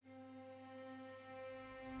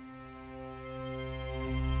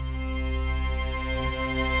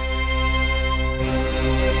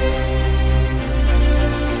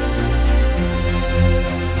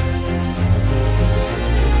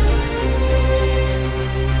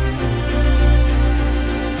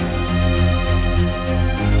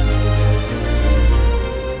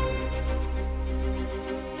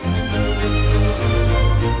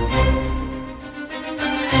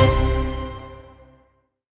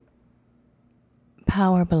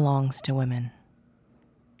Power belongs to women.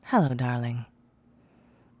 Hello, darling.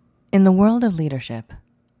 In the world of leadership,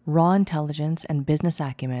 raw intelligence and business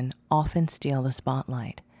acumen often steal the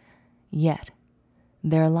spotlight. Yet,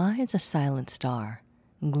 there lies a silent star,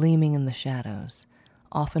 gleaming in the shadows,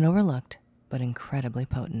 often overlooked but incredibly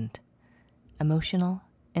potent. Emotional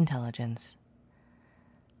intelligence.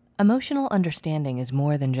 Emotional understanding is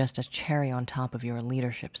more than just a cherry on top of your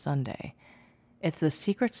leadership sundae. It's the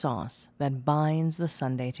secret sauce that binds the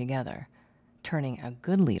sundae together, turning a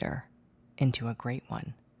good leader into a great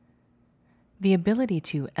one. The ability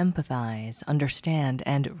to empathize, understand,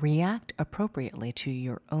 and react appropriately to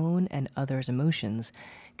your own and others' emotions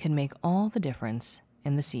can make all the difference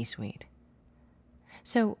in the C-suite.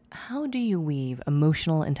 So, how do you weave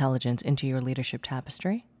emotional intelligence into your leadership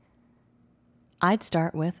tapestry? I'd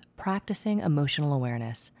start with practicing emotional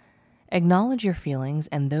awareness. Acknowledge your feelings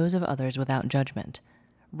and those of others without judgment.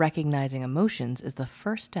 Recognizing emotions is the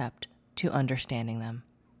first step to understanding them.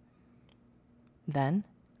 Then,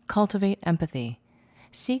 cultivate empathy.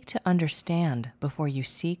 Seek to understand before you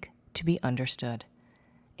seek to be understood.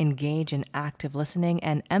 Engage in active listening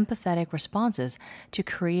and empathetic responses to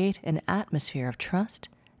create an atmosphere of trust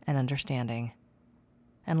and understanding.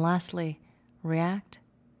 And lastly, react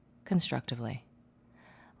constructively.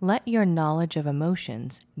 Let your knowledge of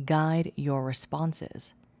emotions guide your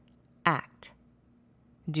responses. Act.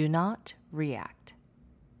 Do not react.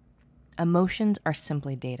 Emotions are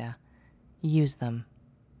simply data. Use them.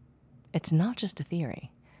 It's not just a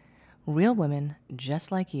theory. Real women,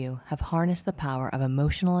 just like you, have harnessed the power of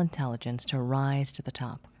emotional intelligence to rise to the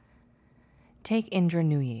top. Take Indra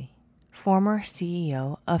Nooyi, former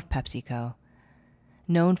CEO of PepsiCo.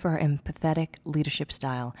 Known for her empathetic leadership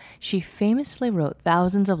style, she famously wrote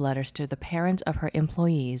thousands of letters to the parents of her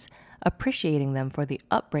employees, appreciating them for the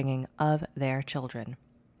upbringing of their children.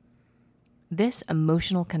 This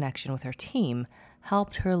emotional connection with her team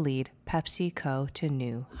helped her lead PepsiCo to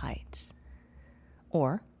new heights.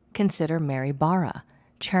 Or consider Mary Barra,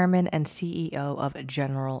 chairman and CEO of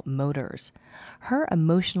General Motors. Her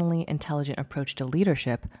emotionally intelligent approach to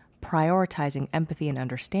leadership, prioritizing empathy and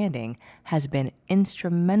understanding, has been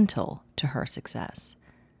instrumental to her success.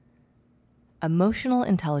 Emotional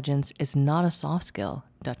intelligence is not a soft skill,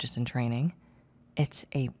 Duchess in Training. It's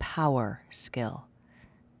a power skill.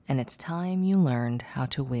 And it's time you learned how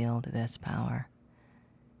to wield this power.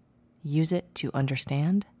 Use it to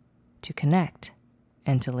understand, to connect,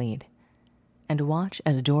 and to lead. And watch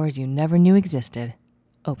as doors you never knew existed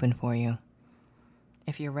open for you.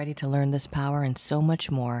 If you're ready to learn this power and so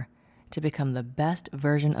much more, to become the best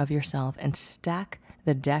version of yourself and stack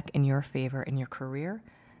the deck in your favor in your career,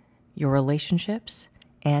 your relationships,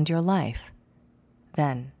 and your life,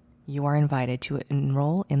 then you are invited to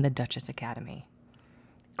enroll in the Duchess Academy.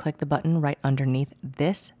 Click the button right underneath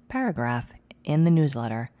this paragraph in the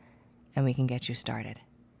newsletter, and we can get you started.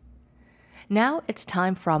 Now it's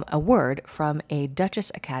time for a word from a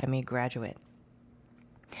Duchess Academy graduate.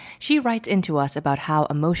 She writes into us about how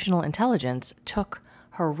emotional intelligence took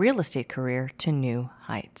her real estate career to new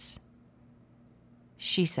heights.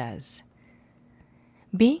 She says,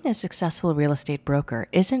 being a successful real estate broker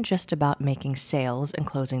isn't just about making sales and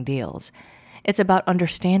closing deals. It's about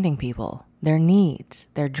understanding people, their needs,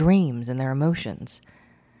 their dreams, and their emotions.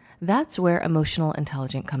 That's where emotional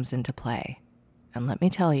intelligence comes into play. And let me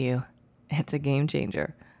tell you, it's a game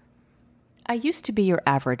changer. I used to be your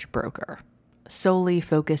average broker, solely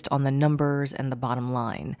focused on the numbers and the bottom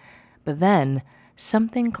line. But then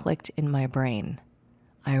something clicked in my brain.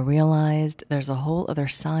 I realized there's a whole other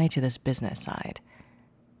side to this business side,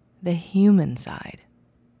 the human side.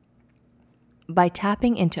 By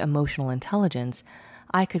tapping into emotional intelligence,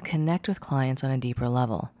 I could connect with clients on a deeper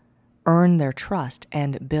level, earn their trust,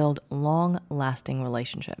 and build long-lasting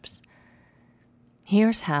relationships.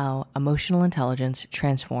 Here's how emotional intelligence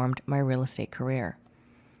transformed my real estate career.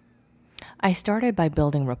 I started by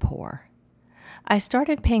building rapport. I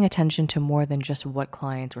started paying attention to more than just what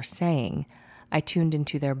clients were saying. I tuned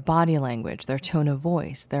into their body language, their tone of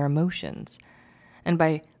voice, their emotions. And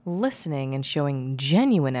by listening and showing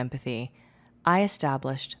genuine empathy, I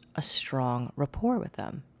established a strong rapport with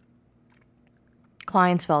them.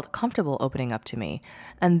 Clients felt comfortable opening up to me,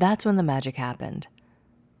 and that's when the magic happened.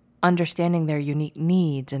 Understanding their unique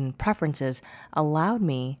needs and preferences allowed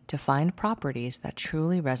me to find properties that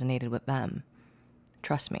truly resonated with them.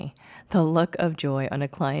 Trust me, the look of joy on a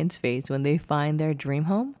client's face when they find their dream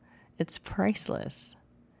home, it's priceless.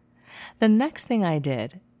 The next thing I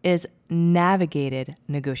did is navigated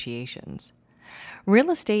negotiations. Real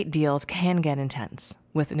estate deals can get intense,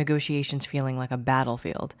 with negotiations feeling like a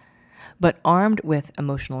battlefield. But armed with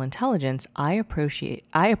emotional intelligence, I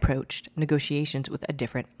approached negotiations with a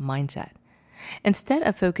different mindset. Instead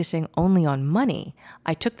of focusing only on money,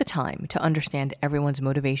 I took the time to understand everyone's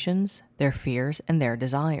motivations, their fears, and their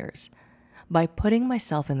desires. By putting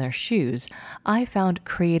myself in their shoes, I found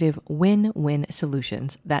creative win-win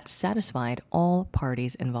solutions that satisfied all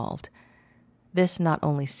parties involved. This not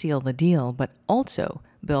only sealed the deal, but also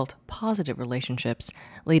built positive relationships,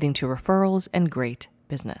 leading to referrals and great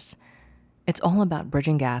business. It's all about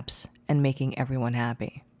bridging gaps and making everyone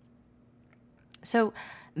happy. So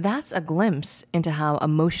that's a glimpse into how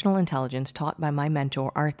emotional intelligence taught by my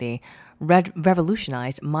mentor, Arthi,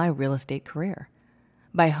 revolutionized my real estate career.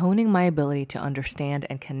 By honing my ability to understand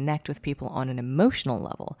and connect with people on an emotional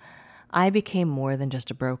level, I became more than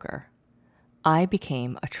just a broker. I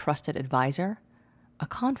became a trusted advisor, a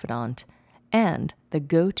confidant, and the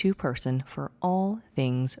go-to person for all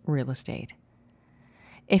things real estate.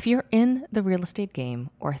 If you're in the real estate game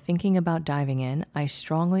or thinking about diving in, I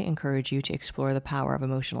strongly encourage you to explore the power of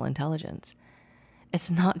emotional intelligence.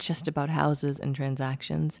 It's not just about houses and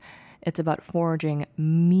transactions. It's about forging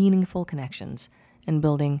meaningful connections and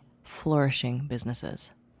building flourishing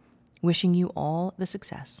businesses. Wishing you all the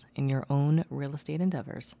success in your own real estate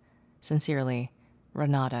endeavors. Sincerely,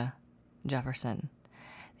 Renata Jefferson.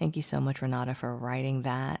 Thank you so much, Renata, for writing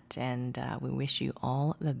that, and we wish you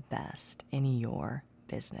all the best in your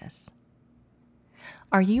business.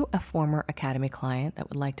 Are you a former Academy client that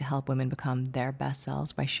would like to help women become their best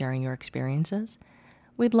selves by sharing your experiences?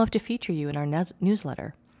 We'd love to feature you in our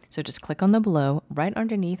newsletter. So just click on the below right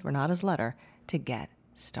underneath Renata's letter to get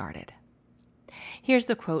started. Here's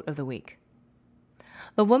the quote of the week.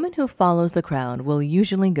 The woman who follows the crowd will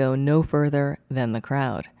usually go no further than the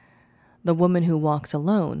crowd. The woman who walks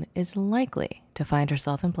alone is likely to find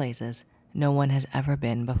herself in places no one has ever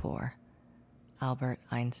been before. Albert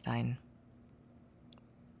Einstein.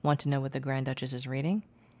 Want to know what the Grand Duchess is reading?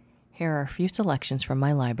 Here are a few selections from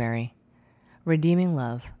my library. Redeeming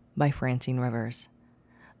Love by Francine Rivers.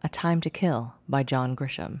 A Time to Kill by John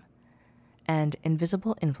Grisham. And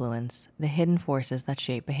Invisible Influence, The Hidden Forces That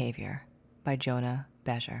Shape Behavior by Jonah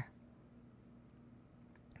Becher.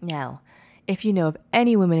 Now, if you know of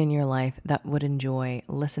any women in your life that would enjoy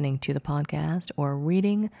listening to the podcast or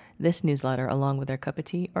reading this newsletter along with their cup of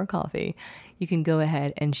tea or coffee, you can go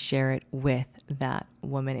ahead and share it with that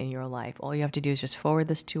woman in your life. All you have to do is just forward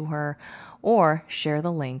this to her or share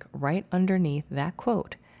the link right underneath that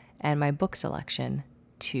quote and my book selection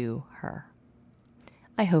to her.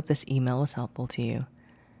 I hope this email was helpful to you.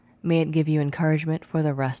 May it give you encouragement for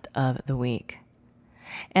the rest of the week.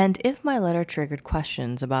 And if my letter triggered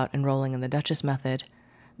questions about enrolling in the Duchess Method,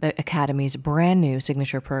 the Academy's brand new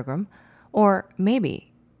signature program, or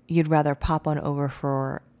maybe you'd rather pop on over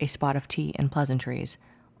for a spot of tea and pleasantries,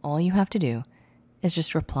 all you have to do is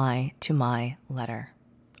just reply to my letter,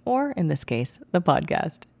 or in this case, the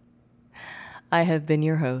podcast. I have been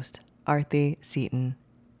your host, Arthi Seaton,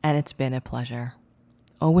 and it's been a pleasure.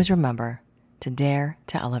 Always remember to dare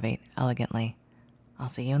to elevate elegantly. I'll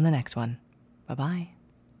see you in the next one. Bye-bye.